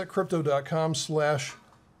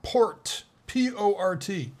 readysetcrypto.com/port,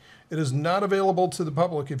 P-O-R-T. It is not available to the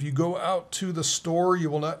public. If you go out to the store, you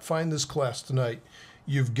will not find this class tonight.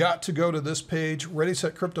 You've got to go to this page,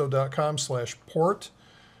 readysetcrypto.com/port,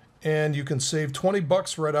 and you can save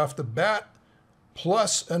 $20 right off the bat,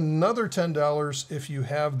 plus another $10 if you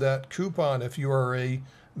have that coupon. If you are a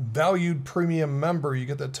valued premium member, you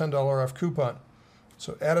get that $10 off coupon.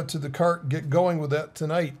 So add it to the cart, get going with that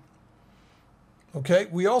tonight. Okay,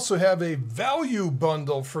 we also have a value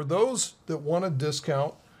bundle for those that want a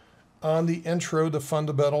discount on the Intro to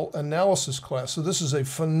Fundamental Analysis class. So this is a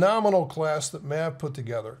phenomenal class that Mav put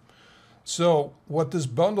together. So what this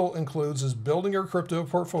bundle includes is building your crypto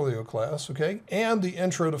portfolio class, okay, and the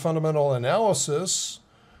Intro to Fundamental Analysis,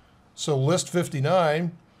 so list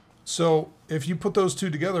 59. So if you put those two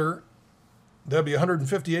together, that'd be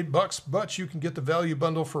 $158, but you can get the value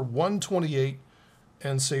bundle for $128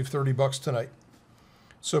 and save $30 tonight.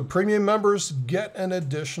 So premium members get an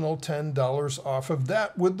additional $10 off of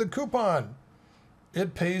that with the coupon.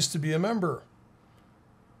 It pays to be a member.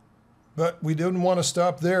 But we didn't want to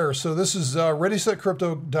stop there. So this is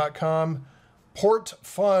readysetcrypto.com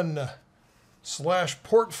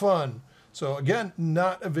portfun/portfun. So again,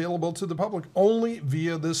 not available to the public, only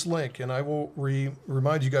via this link. And I will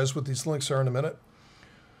remind you guys what these links are in a minute.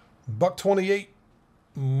 $128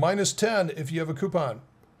 minus 10 if you have a coupon.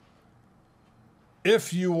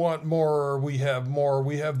 If you want more, we have more.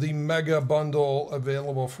 We have the mega bundle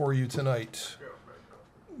available for you tonight.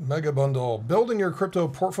 Mega bundle, building your crypto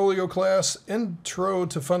portfolio class, intro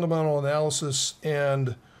to fundamental analysis,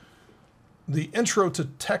 and the intro to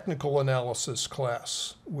technical analysis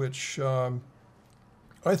class, which I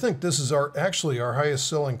think this is actually our highest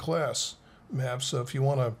selling class, Mav. So if you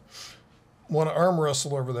want to arm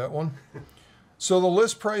wrestle over that one. So the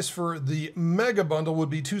list price for the mega bundle would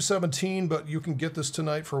be $217, but you can get this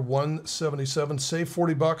tonight for $177. Save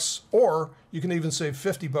 $40, or you can even save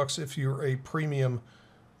 $50 if you're a premium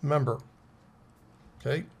member.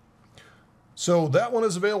 Okay. So that one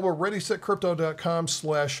is available,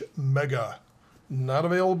 readysetcrypto.com/mega. Not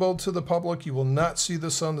available to the public. You will not see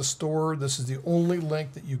this on the store. This is the only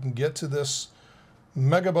link that you can get to this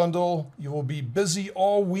mega bundle. You will be busy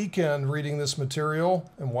all weekend reading this material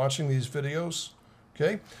and watching these videos.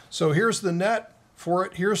 Okay, so here's the net for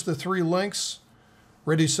it. Here's the 3 links.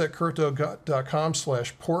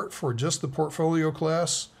 readysetcrypto.com/port for just the portfolio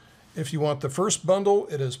class. If you want the first bundle,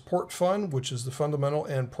 it is PortFun, which is the fundamental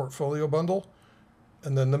and portfolio bundle.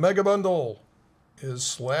 And then the mega bundle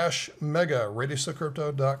is /mega,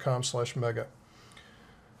 readysetcrypto.com/mega.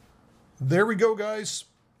 There we go, guys.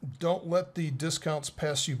 Don't let the discounts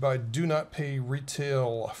pass you by. Do not pay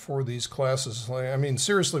retail for these classes. I mean,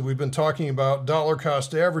 seriously, we've been talking about dollar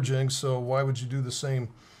cost averaging, so why would you do the same,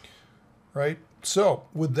 right? So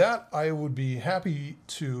with that, I would be happy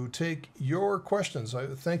to take your questions. I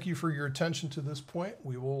thank you for your attention to this point.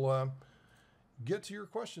 We will get to your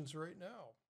questions right now.